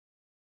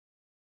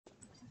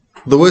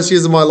The Worst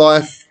Years of My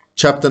Life,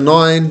 Chapter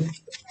 9.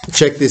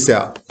 Check this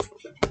out.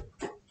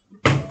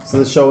 So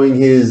they're showing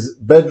his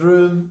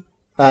bedroom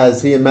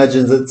as he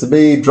imagines it to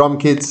be, drum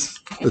kits,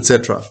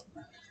 etc.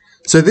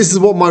 So this is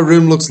what my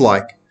room looks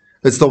like.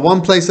 It's the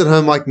one place at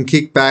home I can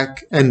kick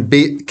back,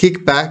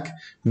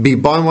 be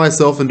by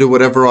myself and do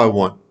whatever I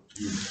want.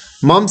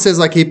 Mum says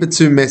I keep it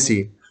too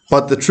messy,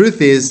 but the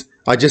truth is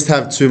I just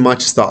have too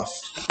much stuff.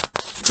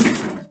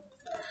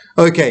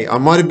 Okay, I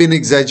might have been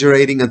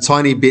exaggerating a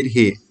tiny bit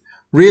here.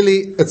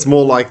 Really, it's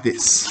more like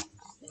this.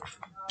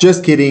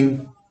 Just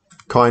kidding,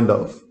 kind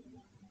of.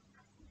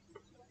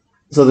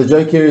 So the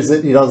joke here is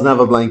that he doesn't have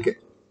a blanket.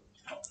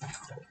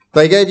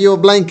 They gave you a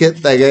blanket,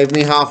 they gave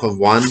me half of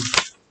one.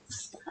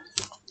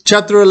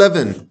 Chapter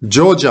 11,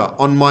 Georgia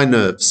on my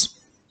nerves.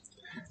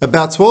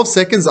 About 12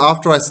 seconds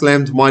after I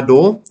slammed my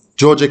door,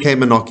 Georgia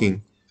came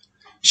a-knocking.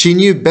 She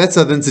knew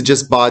better than to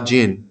just barge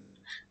in.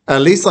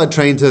 At least I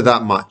trained her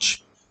that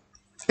much.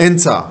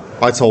 Enter,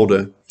 I told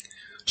her.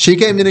 She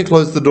came in and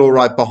closed the door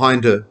right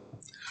behind her.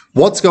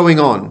 What's going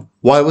on?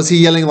 Why was he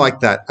yelling like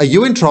that? Are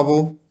you in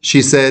trouble?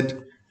 She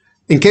said.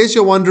 In case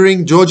you're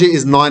wondering, Georgia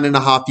is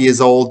 9.5 years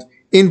old,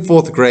 in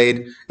 4th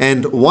grade,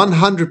 and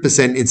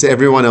 100% into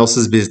everyone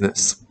else's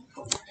business.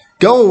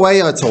 Go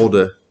away, I told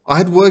her. I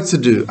had work to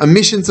do, a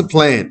mission to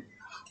plan.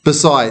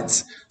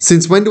 Besides,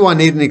 since when do I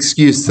need an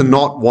excuse to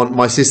not want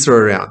my sister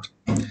around?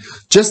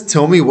 Just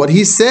tell me what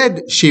he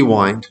said, she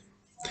whined.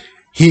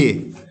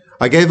 Here,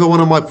 I gave her one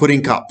of my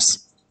pudding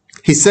cups.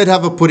 He said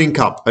have a pudding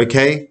cup,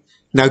 okay?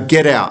 Now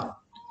get out.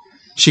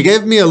 She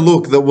gave me a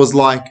look that was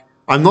like,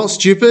 I'm not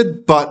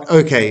stupid, but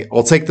okay,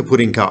 I'll take the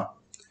pudding cup.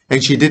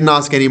 And she didn't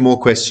ask any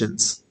more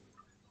questions.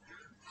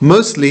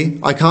 Mostly,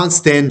 I can't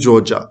stand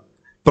Georgia,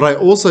 but I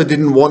also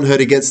didn't want her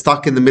to get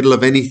stuck in the middle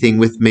of anything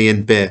with me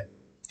and Bear.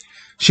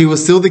 She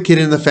was still the kid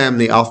in the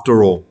family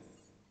after all.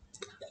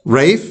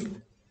 Rafe?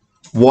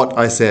 What?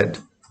 I said.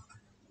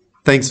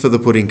 Thanks for the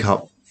pudding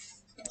cup.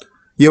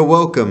 You're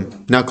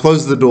welcome. Now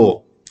close the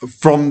door.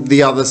 From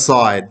the other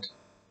side,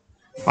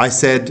 I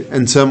said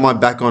and turned my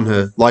back on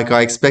her like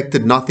I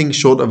expected nothing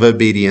short of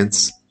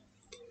obedience.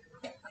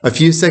 A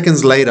few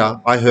seconds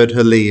later, I heard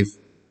her leave.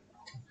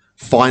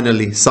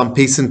 Finally, some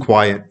peace and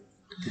quiet.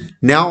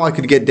 Now I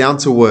could get down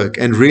to work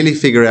and really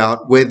figure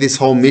out where this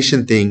whole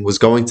mission thing was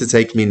going to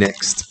take me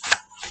next.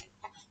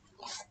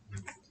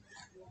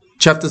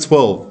 Chapter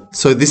 12.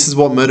 So this is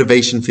what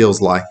motivation feels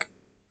like.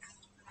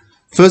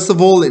 First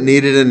of all, it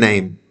needed a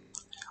name.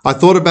 I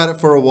thought about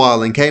it for a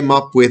while and came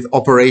up with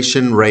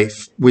Operation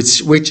Rafe,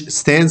 which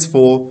stands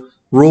for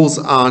Rules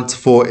Aren't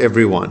for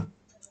Everyone.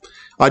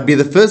 I'd be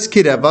the first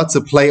kid ever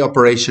to play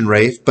Operation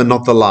Rafe, but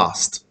not the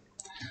last.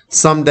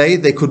 Someday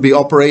there could be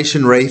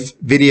Operation Rafe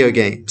video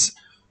games,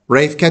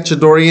 Rafe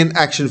Cachadorian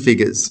action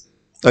figures.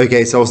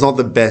 Okay, so it's not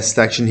the best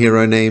action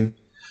hero name.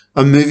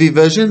 A movie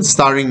version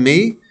starring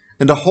me,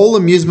 and a whole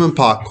amusement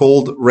park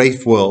called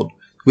Rafe World,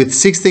 with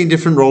 16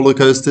 different roller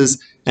coasters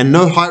and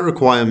no height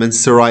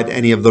requirements to ride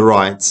any of the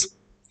rides.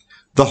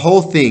 The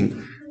whole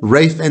thing,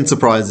 Rafe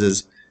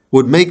Enterprises,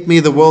 would make me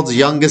the world's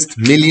youngest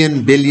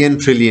million, billion,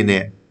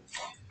 trillionaire.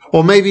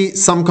 Or maybe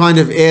some kind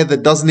of heir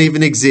that doesn't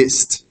even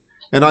exist,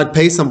 and I'd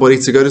pay somebody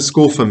to go to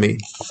school for me.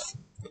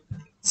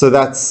 So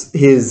that's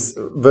his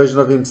version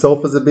of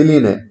himself as a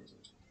billionaire.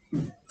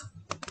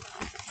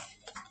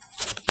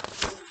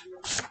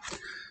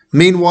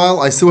 Meanwhile,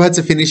 I still had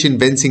to finish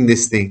inventing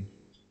this thing.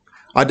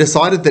 I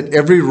decided that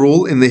every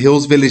rule in the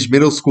Hills Village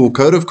Middle School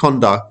Code of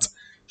Conduct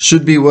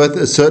should be worth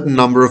a certain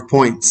number of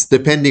points,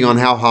 depending on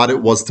how hard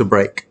it was to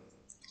break.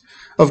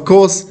 Of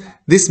course,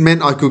 this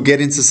meant I could get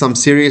into some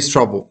serious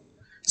trouble,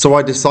 so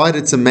I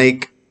decided to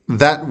make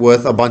that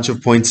worth a bunch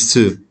of points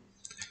too.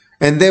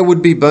 And there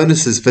would be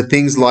bonuses for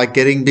things like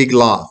getting big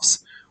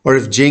laughs, or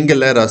if Jean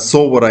Galetta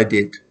saw what I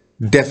did,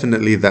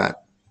 definitely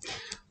that.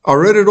 I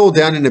wrote it all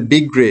down in a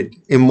big grid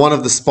in one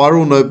of the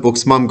spiral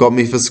notebooks Mum got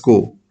me for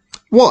school.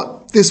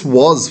 What? This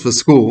was for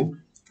school.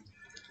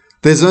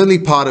 That's only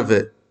part of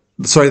it.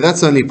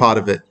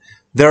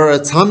 There are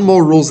a ton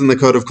more rules in the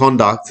Code of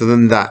Conduct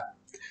than that.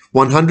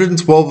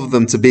 112 of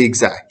them to be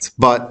exact,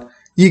 but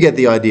you get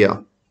the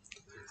idea.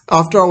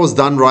 After I was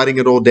done writing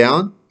it all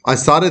down, I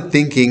started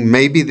thinking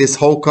maybe this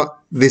whole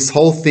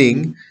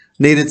thing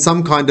needed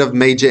some kind of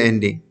major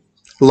ending.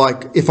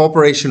 Like if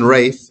Operation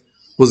Rafe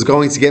was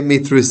going to get me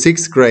through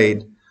 6th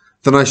grade,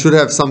 then I should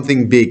have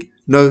something big,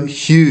 no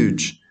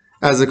huge,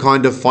 as a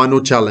kind of final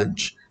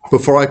challenge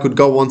before I could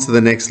go on to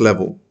the next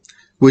level,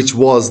 which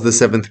was the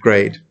 7th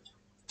grade.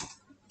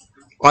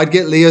 I'd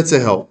get Leo to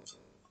help.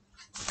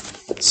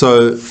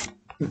 So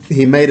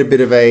he made a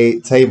bit of a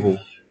table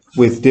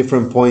with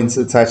different points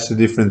attached to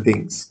different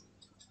things.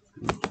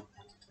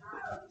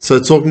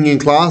 So talking in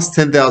class,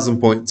 10,000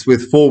 points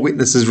with 4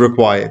 witnesses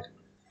required.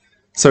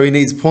 So he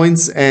needs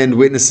points and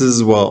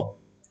witnesses as well.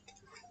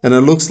 And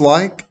it looks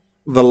like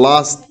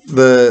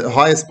the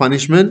highest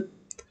punishment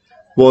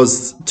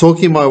was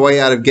talking my way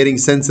out of getting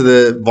sent to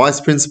the vice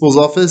principal's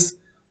office,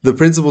 the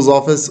principal's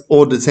office,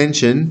 or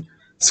detention,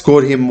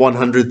 scored him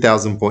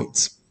 100,000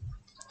 points.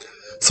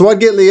 So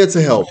I'd get Leah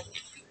to help,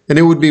 and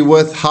it would be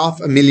worth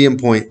 500,000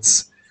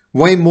 points,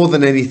 way more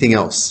than anything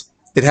else.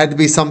 It had to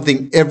be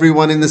something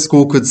everyone in the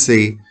school could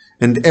see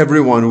and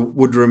everyone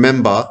would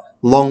remember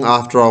long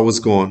after I was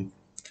gone.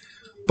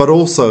 But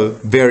also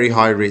very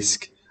high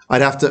risk.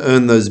 I'd have to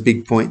earn those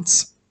big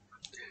points.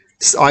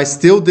 I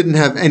still didn't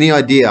have any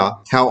idea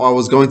how I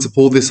was going to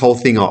pull this whole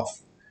thing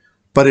off,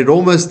 but it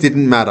almost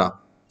didn't matter.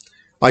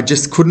 I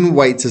just couldn't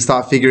wait to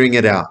start figuring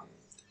it out.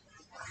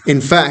 In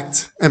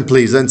fact, and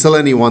please don't tell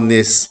anyone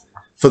this,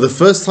 for the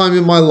first time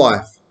in my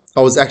life,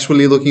 I was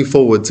actually looking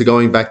forward to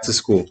going back to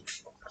school.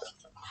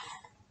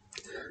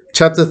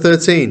 Chapter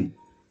 13,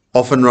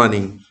 Off and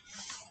Running.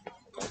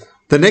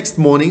 The next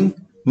morning,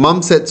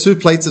 Mum set 2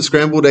 plates of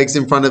scrambled eggs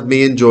in front of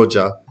me and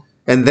Georgia,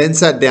 and then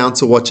sat down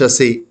to watch us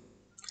eat.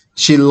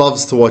 She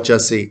loves to watch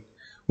us eat,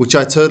 which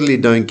I totally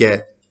don't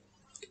get.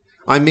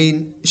 I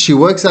mean, she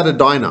works at a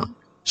diner.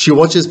 She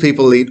watches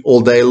people eat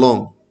all day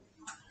long.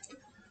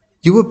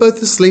 "You were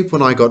both asleep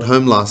when I got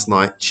home last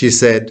night," she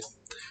said.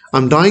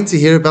 "I'm dying to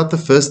hear about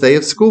the first day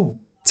of school.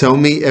 Tell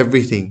me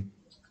everything."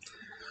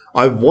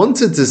 I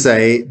wanted to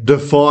say,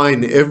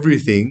 define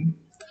everything,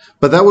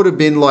 but that would have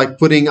been like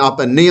putting up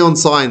a neon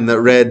sign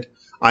that read,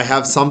 "I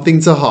have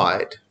something to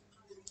hide."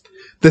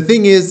 The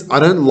thing is, I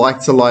don't like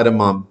to lie to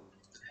Mum.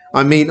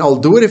 I mean,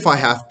 I'll do it if I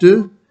have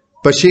to,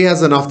 but she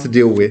has enough to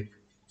deal with.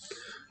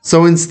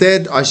 So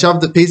instead, I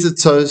shoved a piece of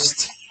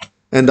toast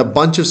and a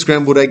bunch of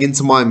scrambled egg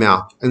into my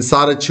mouth and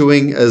started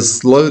chewing as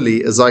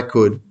slowly as I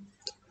could.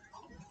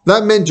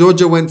 That meant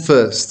Georgia went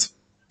first.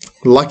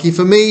 Lucky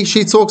for me,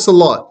 she talks a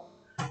lot.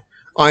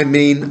 I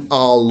mean,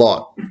 a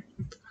lot.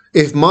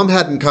 If Mum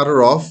hadn't cut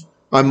her off,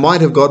 I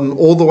might have gotten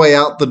all the way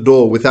out the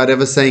door without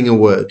ever saying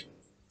a word.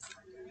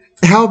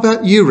 "How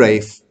about you,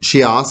 Rafe?"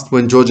 she asked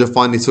when Georgia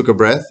finally took a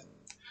breath.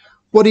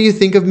 "What do you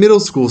think of middle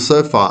school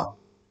so far?"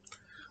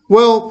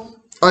 "Well,"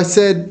 I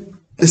said,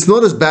 "it's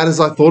not as bad as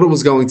I thought it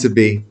was going to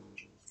be."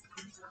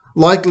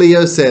 Like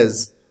Leo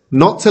says,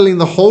 not telling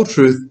the whole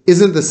truth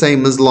isn't the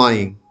same as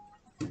lying.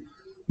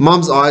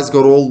 Mum's eyes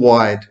got all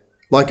wide,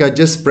 like I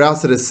just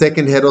sprouted a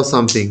second head or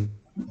something.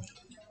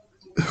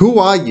 "Who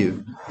are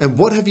you? And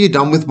what have you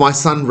done with my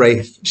son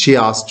Rafe?" she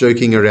asked,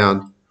 joking around.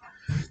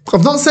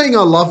 "I'm not saying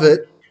I love it."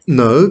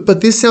 "No,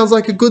 but this sounds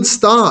like a good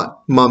start,"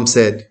 Mum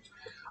said.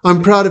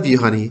 "I'm proud of you,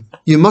 honey.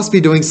 You must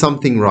be doing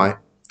something right.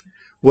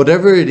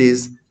 Whatever it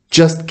is,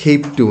 just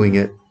keep doing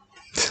it."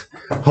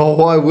 "Oh,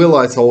 I will,"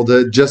 I told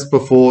her just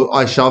before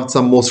I shoved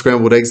some more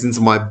scrambled eggs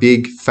into my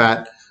big, fat,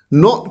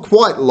 not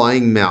quite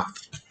lying mouth.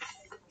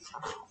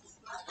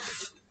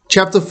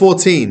 Chapter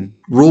 14,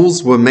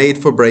 Rules Were Made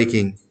for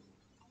Breaking.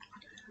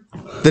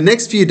 The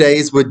next few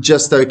days were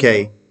just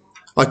okay.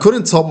 I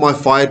couldn't top my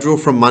fire drill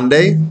from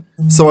Monday,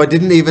 so I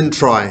didn't even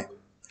try.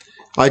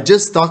 I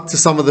just stuck to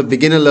some of the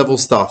beginner level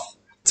stuff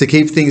to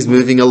keep things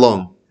moving along.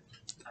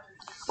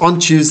 On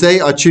Tuesday,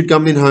 I chewed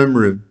gum in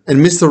homeroom,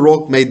 and Mr.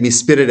 Rourke made me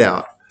spit it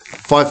out.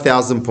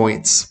 5,000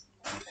 points.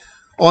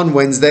 On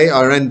Wednesday,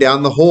 I ran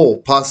down the hall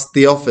past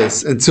the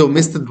office until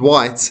Mr.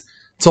 Dwight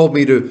told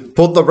me to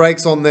put the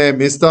brakes on there,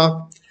 mister.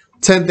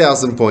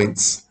 10,000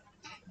 points.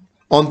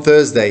 On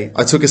Thursday,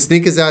 I took a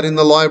Snickers out in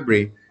the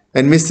library,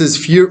 and Mrs.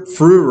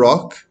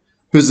 Frurock,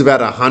 who's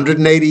about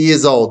 180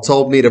 years old,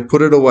 told me to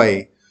put it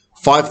away.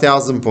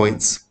 5,000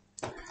 points.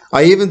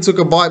 I even took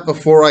a bite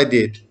before I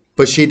did,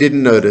 but she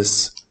didn't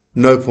notice.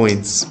 No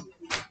points.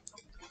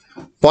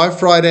 By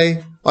Friday,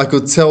 I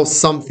could tell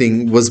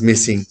something was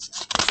missing.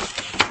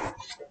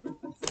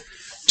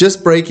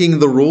 Just breaking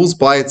the rules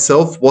by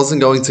itself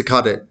wasn't going to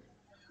cut it.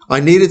 I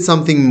needed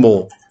something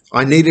more.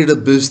 I needed a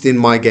boost in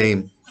my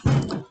game.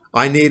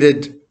 I needed,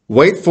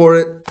 wait for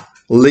it,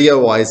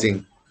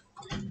 Leoizing.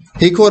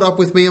 He caught up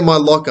with me in my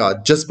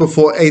locker just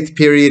before 8th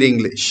period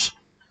English.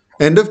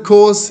 And of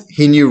course,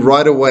 he knew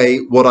right away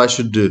what I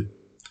should do.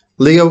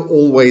 Leo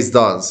always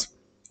does.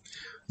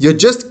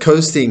 "You're just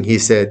coasting," he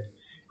said.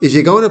 "If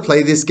you're going to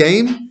play this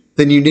game,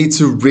 then you need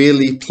to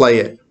really play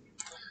it.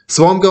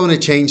 So I'm going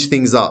to change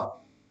things up."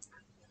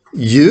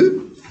 "You?"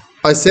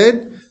 I said.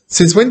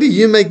 "Since when do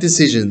you make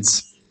decisions?"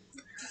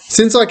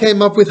 "Since I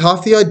came up with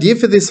half the idea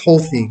for this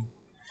whole thing,"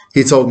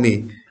 he told me.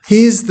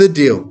 "Here's the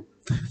deal.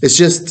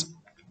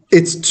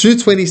 It's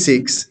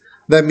 2:26.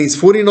 That means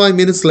 49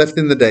 minutes left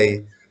in the day.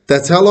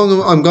 That's how long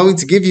I'm going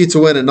to give you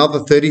to earn another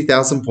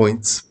 30,000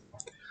 points.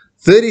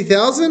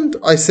 30,000?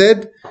 I said.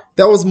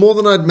 That was more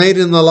than I'd made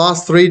in the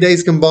last 3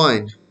 days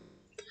combined.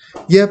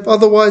 "Yep,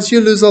 otherwise you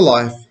lose a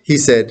life," he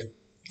said.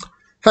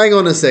 Hang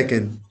on a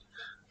second.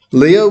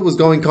 Leo was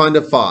going kind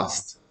of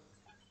fast.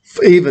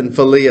 Even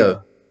for Leo.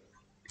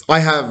 "I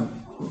have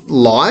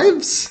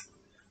lives?"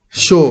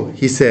 "Sure,"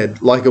 he said,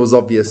 like it was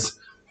obvious.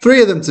 3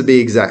 of them to be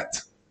exact.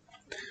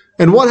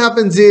 "And what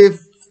happens if..."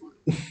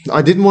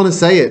 I didn't want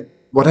to say it.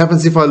 "What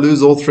happens if I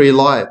lose all 3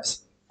 lives?"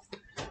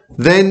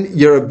 "Then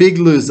you're a big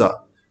loser.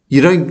 You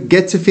don't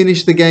get to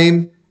finish the game,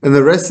 and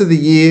the rest of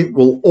the year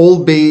will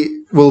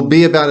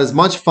be about as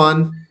much fun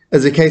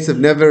as a case of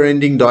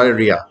never-ending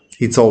diarrhea,"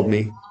 he told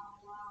me.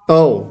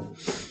 "Oh,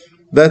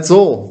 that's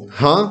all,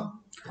 huh?"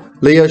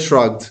 Leo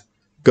shrugged.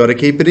 "Gotta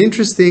keep it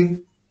interesting."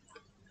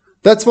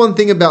 That's one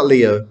thing about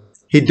Leo.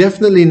 He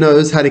definitely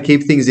knows how to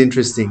keep things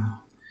interesting.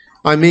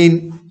 I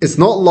mean, it's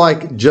not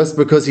like just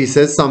because he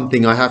says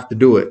something I have to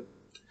do it.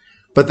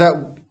 But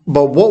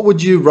what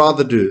would you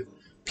rather do?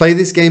 Play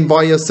this game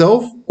by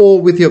yourself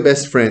or with your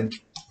best friend?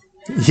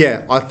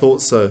 Yeah, I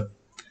thought so.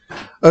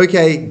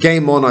 Okay,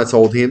 game on, I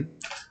told him.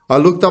 I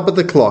looked up at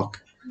the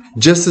clock,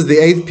 just as the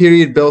 8th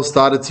period bell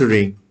started to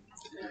ring.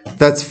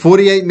 That's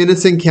 48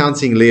 minutes and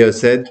counting, Leo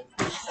said.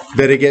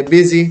 Better get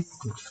busy.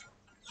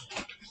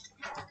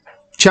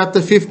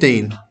 Chapter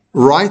 15.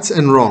 Right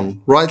and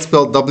Wrong. Right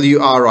spelled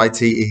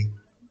W-R-I-T-E.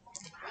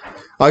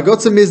 I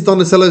got to Ms.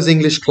 Donatello's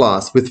English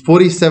class with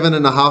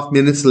 47.5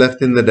 minutes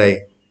left in the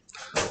day.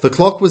 The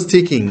clock was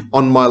ticking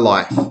on my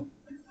life.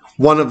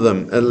 One of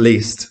them, at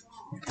least.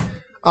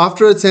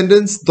 After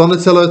attendance,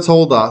 Donatello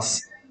told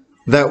us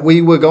that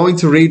we were going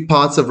to read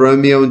parts of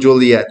Romeo and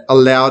Juliet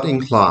aloud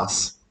in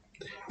class.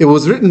 It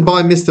was written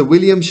by Mr.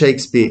 William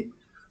Shakespeare,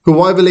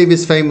 who I believe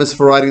is famous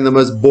for writing the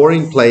most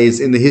boring plays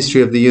in the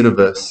history of the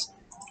universe.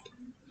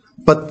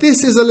 But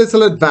this is a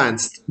little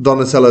advanced,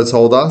 Donatello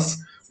told us,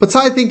 but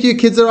I think you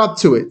kids are up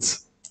to it.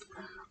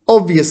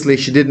 Obviously,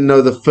 she didn't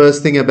know the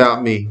first thing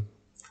about me.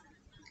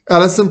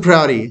 Alison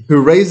Prouty,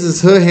 who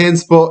raises her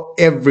hands for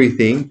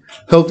everything,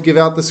 helped give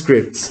out the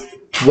scripts,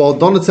 while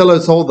Donatello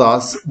told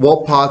us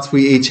what parts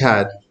we each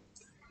had.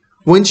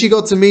 When she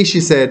got to me, she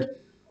said,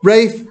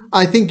 "Rafe,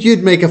 I think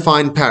you'd make a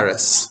fine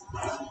Paris."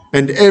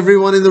 And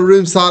everyone in the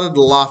room started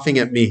laughing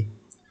at me.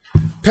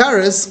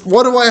 Paris?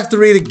 Why do I have to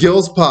read a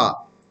girl's part?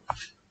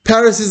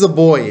 Paris is a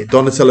boy,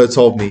 Donatello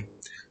told me.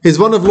 He's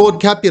one of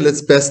Lord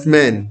Capulet's best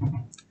men.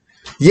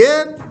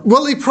 Yeah,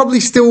 well, he probably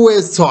still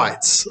wears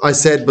tights, I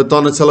said, but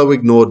Donatello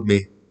ignored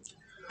me.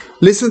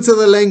 Listen to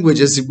the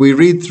language as we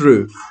read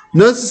through.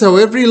 Notice how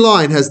every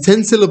line has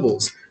 10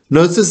 syllables.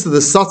 Notice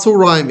the subtle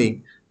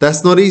rhyming.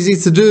 That's not easy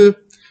to do.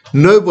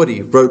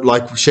 Nobody wrote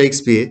like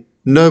Shakespeare.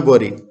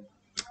 Nobody.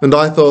 And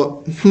I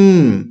thought,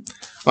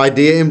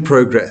 idea in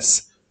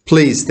progress.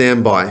 Please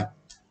stand by.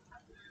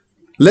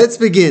 Let's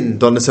begin,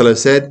 Donatello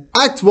said.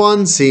 Act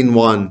 1, Scene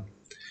 1.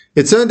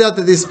 It turned out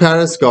that this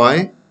Paris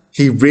guy,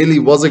 he really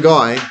was a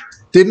guy,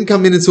 didn't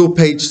come in until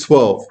page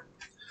 12.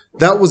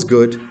 That was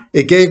good.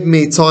 It gave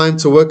me time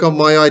to work on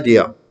my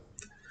idea.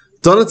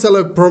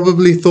 Donatello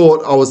probably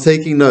thought I was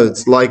taking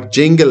notes like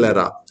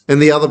Jingaletta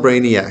and the other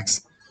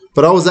brainiacs,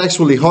 but I was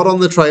actually hot on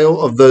the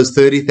trail of those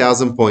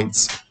 30,000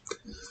 points.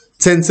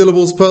 10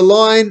 syllables per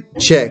line,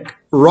 check.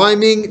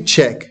 Rhyming,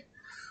 check.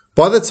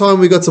 By the time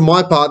we got to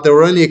my part, there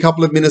were only a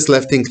couple of minutes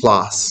left in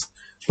class,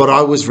 but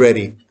I was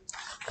ready.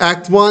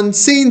 Act 1,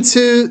 Scene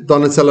 2,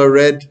 Donatello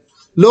read,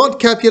 Lord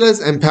Capulet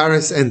and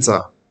Paris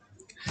enter.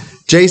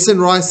 Jason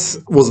Rice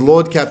was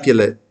Lord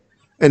Capulet,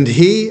 and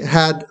he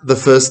had the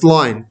first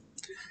line.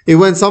 It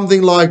went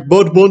something like,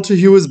 "But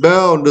Montague is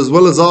bound as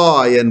well as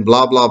I," and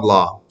blah blah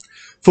blah.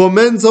 "For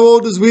men so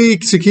old as we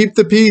to keep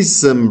the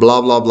peace," and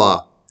blah blah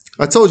blah.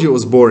 I told you it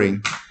was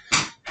boring.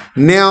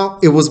 Now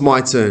it was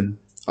my turn.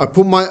 I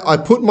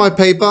put my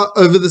paper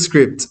over the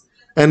script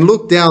and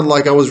looked down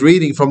like I was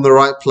reading from the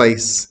right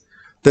place.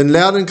 Then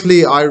loud and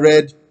clear I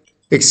read,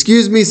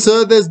 "Excuse me,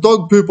 sir, there's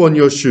dog poop on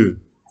your shoe."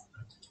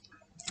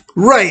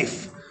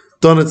 "Rafe!"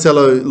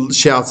 Donatello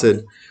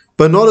shouted,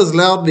 but not as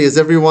loudly as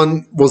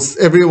everyone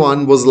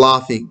was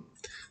laughing.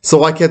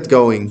 So I kept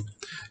going.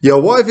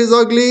 "Your wife is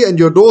ugly and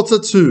your daughter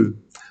too.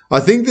 I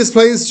think this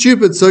play is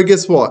stupid, so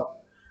guess what?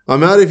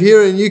 I'm out of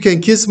here and you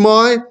can kiss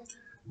my..."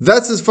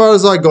 That's as far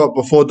as I got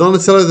before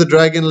Donatello the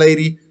Dragon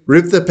Lady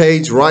ripped the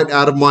page right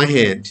out of my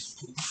hand.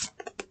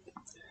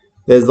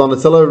 There's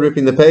Donatello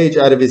ripping the page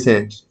out of his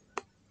hand.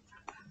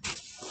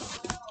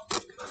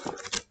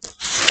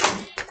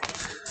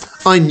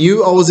 I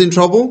knew I was in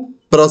trouble,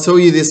 but I'll tell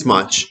you this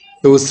much.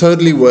 It was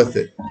totally worth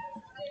it.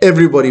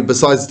 Everybody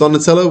besides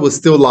Donatello was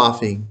still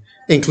laughing,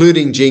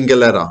 including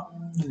Jingaletta.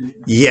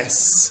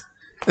 Yes.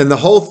 And the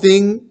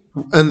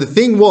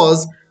thing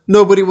was,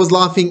 nobody was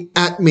laughing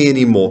at me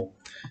anymore.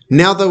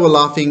 Now they were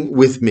laughing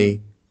with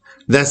me.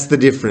 That's the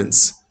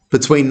difference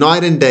between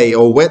night and day,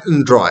 or wet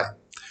and dry.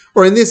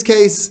 Or in this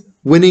case,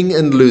 winning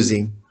and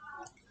losing.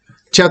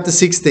 Chapter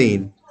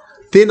 16.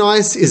 Thin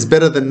ice is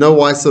better than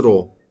no ice at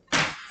all.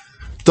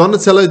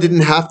 Donatello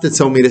didn't have to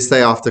tell me to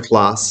stay after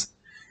class.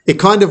 It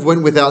kind of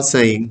went without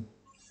saying.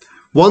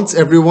 Once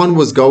everyone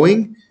was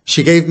going,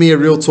 she gave me a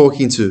real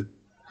talking to.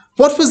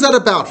 "What was that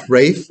about,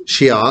 Rafe?"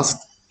 she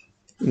asked.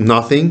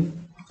 "Nothing,"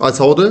 I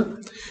told her.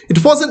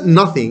 "It wasn't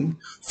nothing.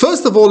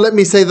 First of all, let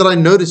me say that I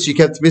noticed you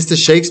kept Mr.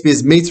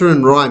 Shakespeare's meter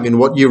and rhyme in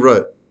what you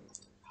wrote."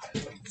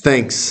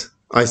 "Thanks,"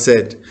 I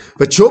said,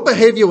 "but your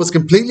behavior was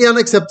completely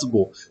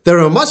unacceptable. There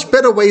are much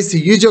better ways to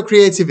use your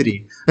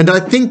creativity, and I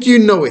think you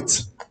know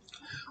it."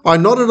 I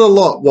nodded a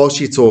lot while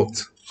she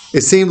talked.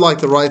 It seemed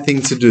like the right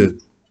thing to do.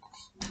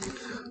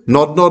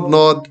 Nod, nod,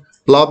 nod,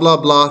 blah, blah,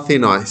 blah,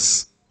 thin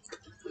ice.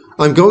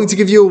 "I'm going to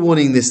give you a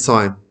warning this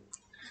time."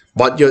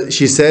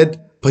 She said,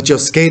 "But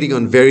you're skating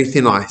on very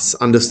thin ice,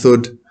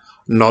 understood?"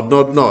 Nod,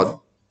 nod, nod.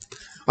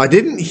 I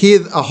didn't hear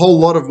a whole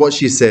lot of what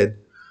she said.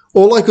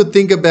 All I could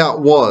think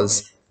about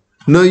was,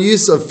 No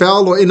use of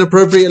foul or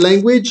inappropriate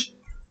language,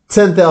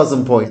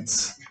 10,000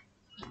 points.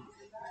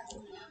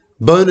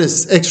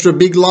 Bonus, extra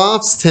big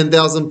laughs,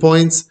 10,000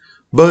 points.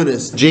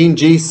 Bonus, Gene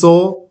G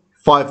saw,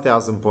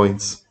 5,000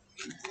 points.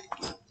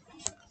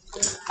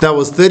 That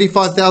was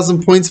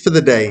 35,000 points for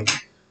the day.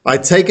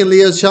 I'd taken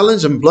Leo's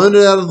challenge and blown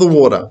it out of the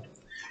water.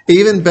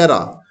 Even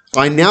better,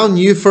 I now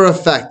knew for a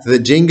fact that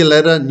Gene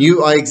Goleta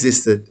knew I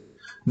existed.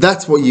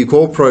 That's what you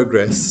call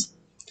progress.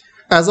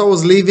 As I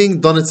was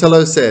leaving,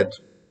 Donatello said,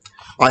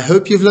 I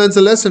hope you've learned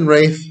a lesson,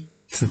 Rafe.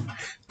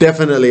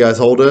 Definitely, I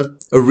told her,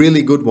 a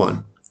really good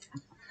one.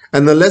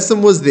 And the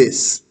lesson was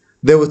this.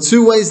 There were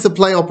two ways to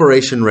play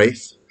Operation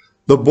Rafe.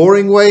 The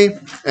boring way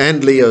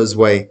and Leo's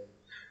way.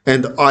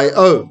 And I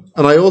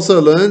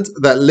also learned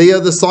that Leo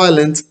the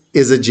Silent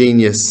is a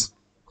genius.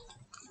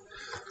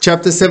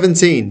 Chapter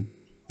 17,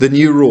 The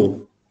New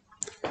Rule.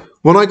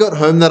 When I got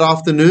home that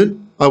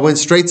afternoon, I went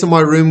straight to my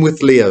room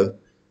with Leo,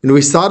 and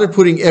we started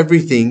putting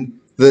everything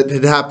that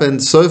had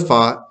happened so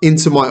far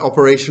into my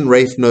Operation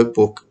Rafe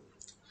notebook.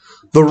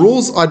 The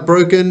rules I'd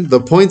broken,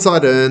 the points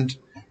I'd earned,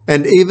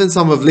 and even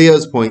some of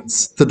Leo's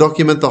points to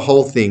document the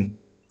whole thing.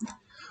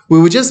 We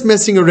were just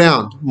messing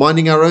around,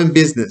 minding our own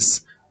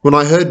business, when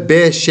I heard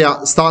Bear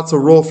start to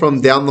roar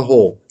from down the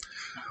hall.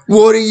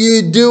 What are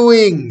you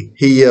doing?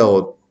 He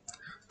yelled.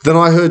 Then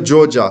I heard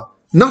Georgia.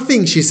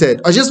 Nothing, she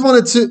said. I just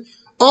wanted to...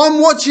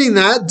 I'm watching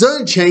that.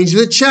 Don't change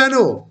the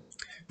channel.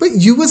 But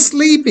you were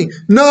sleeping.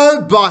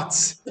 No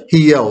buts,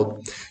 he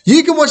yelled.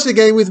 You can watch the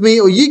game with me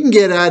or you can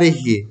get out of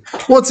here.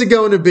 What's it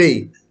going to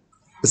be?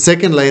 A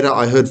second later,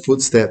 I heard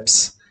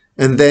footsteps.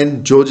 And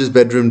then George's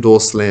bedroom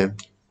door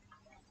slammed.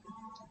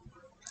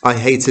 I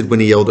hated when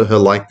he yelled at her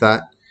like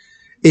that.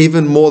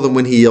 Even more than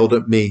when he yelled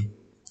at me.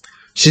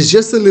 She's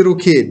just a little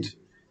kid.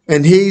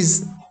 And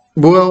he's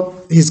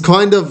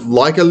kind of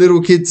like a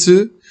little kid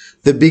too.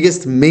 The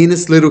biggest,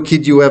 meanest little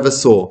kid you ever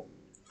saw.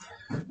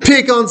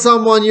 Pick on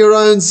someone your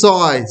own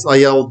size, I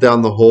yelled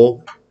down the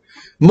hall.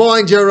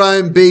 Mind your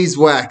own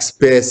beeswax,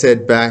 Bear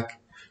said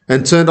back,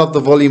 and turned up the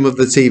volume of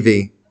the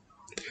TV.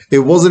 It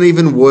wasn't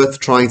even worth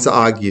trying to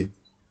argue.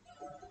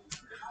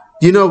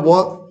 You know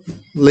what?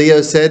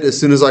 Leo said as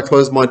soon as I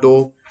closed my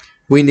door.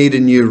 We need a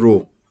new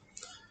rule.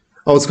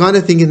 I was kind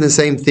of thinking the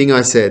same thing,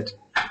 I said.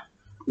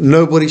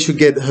 Nobody should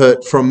get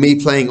hurt from me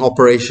playing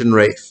Operation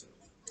Rafe.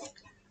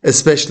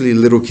 Especially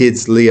little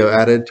kids, Leo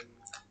added.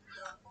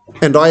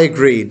 And I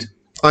agreed.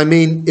 I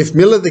mean, if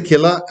Miller the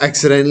Killer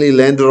accidentally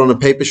landed on a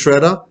paper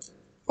shredder,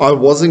 I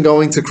wasn't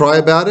going to cry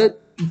about it,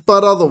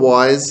 but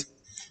otherwise...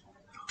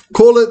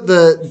 Call it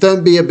the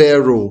don't be a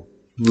bear rule,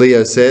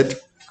 Leo said.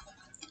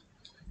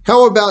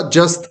 How about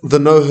just the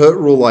no hurt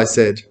rule, I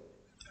said.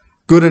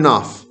 Good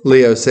enough,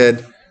 Leo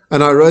said,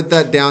 and I wrote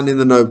that down in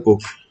the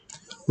notebook.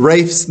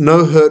 Rafe's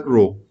no hurt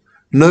rule.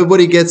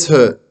 Nobody gets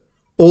hurt.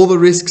 All the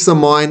risks are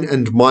mine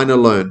and mine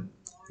alone.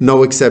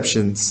 No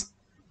exceptions.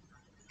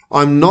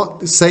 I'm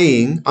not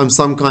saying I'm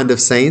some kind of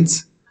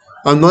saint.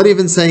 I'm not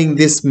even saying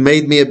this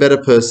made me a better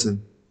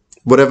person.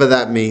 Whatever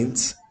that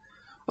means.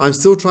 I'm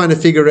still trying to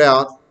figure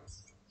that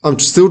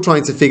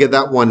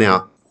one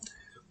out.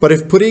 But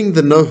if putting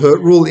the no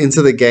hurt rule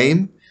into the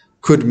game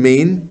could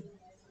mean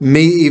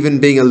me even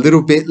being a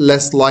little bit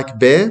less like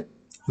Bear,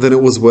 then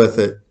it was worth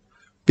it.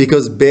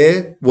 Because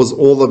Bear was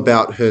all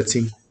about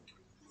hurting.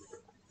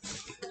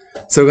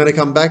 So we're going to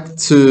come back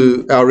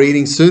to our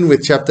reading soon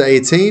with chapter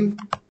 18.